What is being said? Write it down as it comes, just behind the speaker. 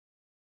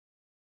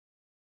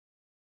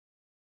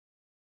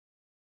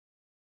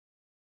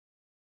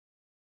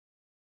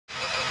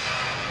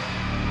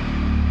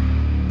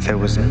There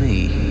was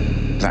me,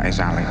 that is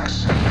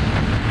Alex,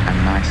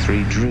 and my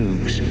three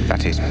droogs,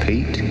 that is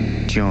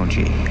Pete,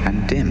 Georgie,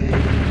 and Dim.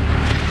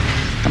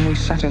 And we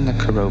sat in the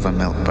Korte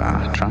milk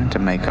bar trying to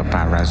make up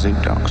our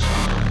razoo docs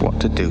what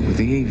to do with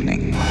the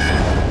evening.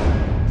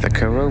 The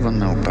Korte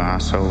milk bar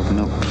sold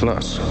Milk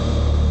Plus,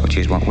 which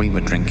is what we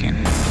were drinking.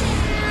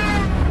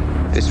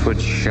 This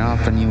would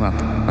sharpen you up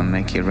and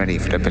make you ready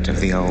for a bit of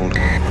the old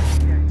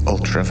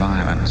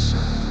ultra-violence.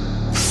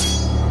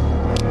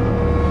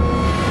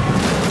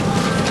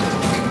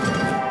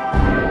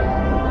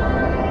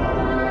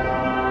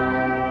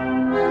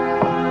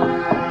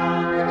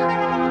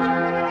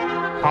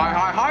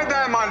 Hi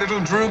there, my little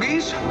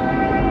droogies.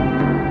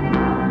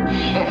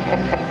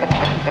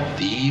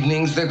 The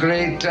evening's the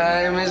great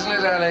time, isn't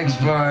it, Alex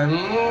boy?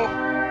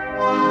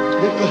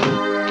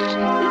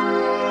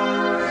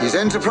 He's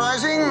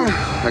enterprising,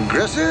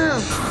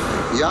 aggressive,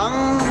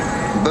 young,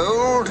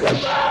 bold,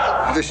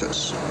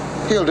 vicious.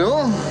 He'll do.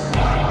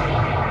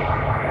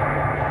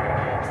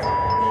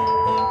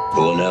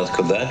 Who on earth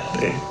could that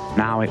be?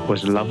 Now it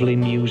was lovely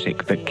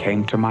music that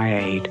came to my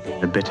aid,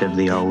 a bit of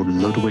the old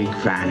Ludwig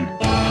van.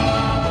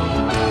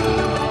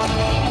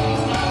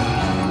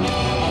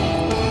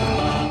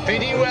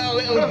 Pretty well,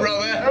 little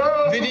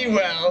brother. Pretty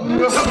well.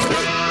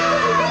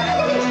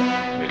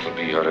 It'll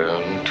be your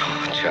own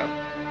torture.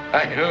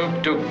 I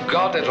hope to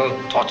God it'll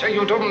torture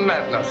you to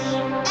madness.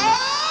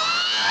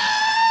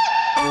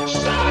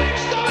 Stop it,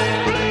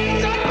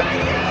 please, I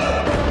beg you!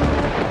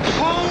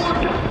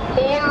 Food,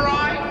 all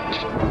right.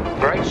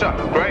 Great, sir,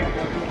 great.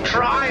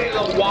 Try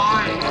the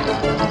wine.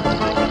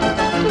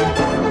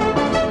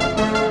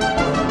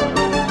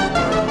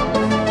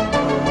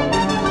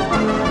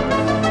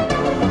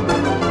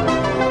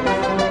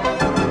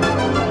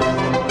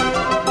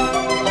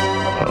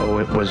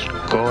 It was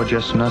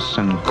gorgeousness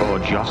and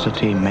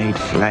gorgeosity made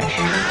flesh.